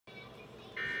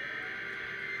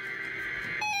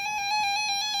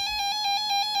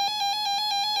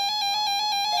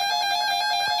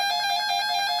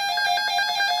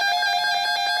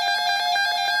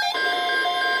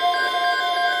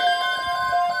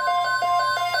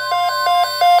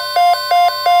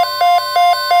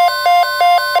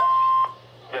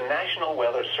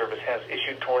has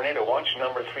issued Tornado Watch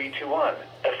number 321,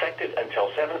 effective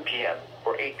until 7 p.m.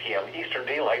 or 8 p.m. Eastern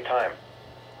Daylight Time.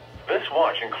 This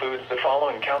watch includes the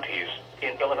following counties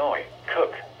in Illinois: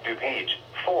 Cook, DuPage,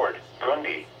 Ford,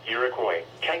 Grundy, Iroquois,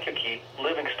 Kankakee,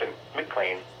 Livingston,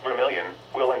 McLean, Vermilion,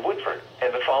 Will and Woodford,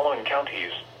 and the following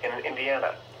counties in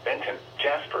Indiana: Benton,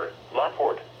 Jasper,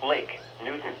 Lockport, Lake,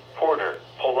 Newton, Porter,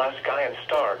 Pulaski, and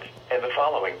Stark, and the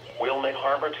following: Wilmette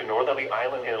Harbor to Northerly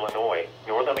Island, Illinois,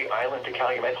 Northerly Island to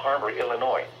Calumet Harbor,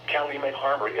 Illinois, Calumet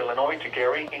Harbor, Illinois to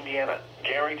Gary, Indiana,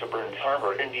 Gary to Burns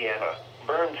Harbor, Indiana,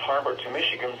 Burns Harbor to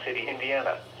Michigan City,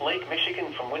 Indiana, Lake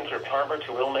Michigan from Winthrop Harbor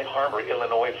to Wilmette Harbor,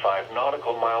 Illinois 5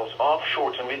 nautical miles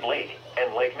offshore to Mid-Lake,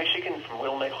 and Lake Michigan from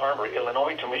Wilmette Harbor,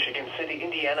 Illinois to Michigan City,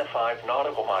 Indiana 5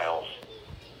 nautical miles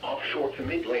offshore to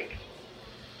Mid-Lake.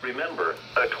 Remember,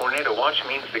 a tornado watch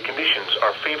means the conditions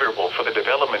are favorable for the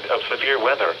development of severe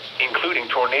weather, including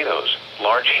tornadoes,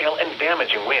 large hail and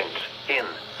damaging winds, in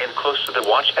and close to the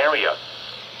watch area.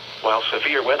 While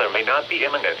severe weather may not be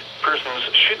imminent, persons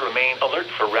should remain alert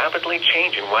for rapidly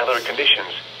changing weather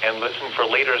conditions and listen for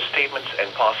later statements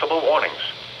and possible warnings.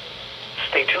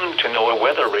 Stay tuned to NOAA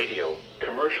weather radio,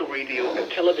 commercial radio and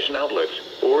television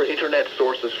outlets, or internet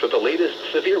sources for the latest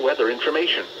severe weather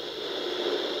information.